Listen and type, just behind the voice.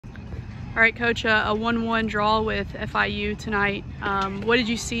All right, Coach, a 1-1 draw with FIU tonight. What did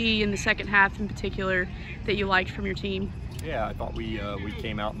you see in the second half in particular that you liked from your team? Yeah, I thought we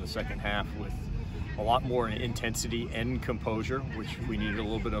came out in the second half with a lot more intensity and composure, which we needed a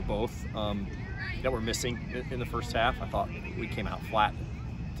little bit of both that were missing in the first half. I thought we came out flat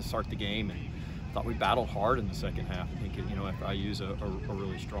to start the game, and I thought we battled hard in the second half. I think FIU's a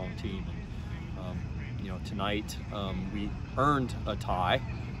really strong team. And, tonight we earned a tie.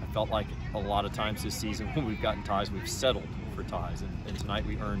 I felt like a lot of times this season when we've gotten ties, we've settled for ties, and tonight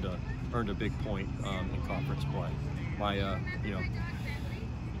we earned a big point in conference play. My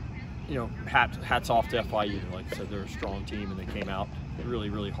hats off to FIU. Like I said, they're a strong team, and they came out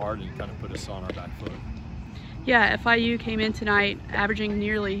really hard and kind of put us on our back foot. Yeah, FIU came in tonight averaging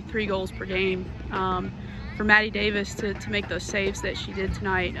nearly 3 goals per game. For Maddie Davis to make those saves that she did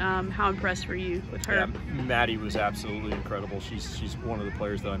tonight, how impressed were you with her? Yeah, Maddie was absolutely incredible. She's one of the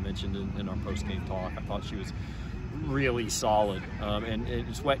players that I mentioned in our post-game talk. I thought she was really solid, and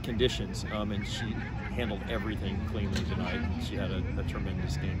it's wet conditions, and she handled everything cleanly tonight. She had a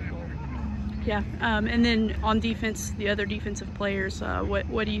tremendous game of goal. Yeah, and then on defense, the other defensive players,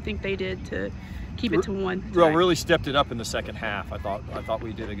 what do you think they did to keep it to 1? Well, really stepped it up in the second half. I thought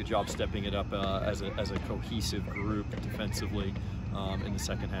we did a good job stepping it up as a cohesive group defensively in the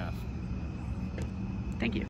second half. Thank you.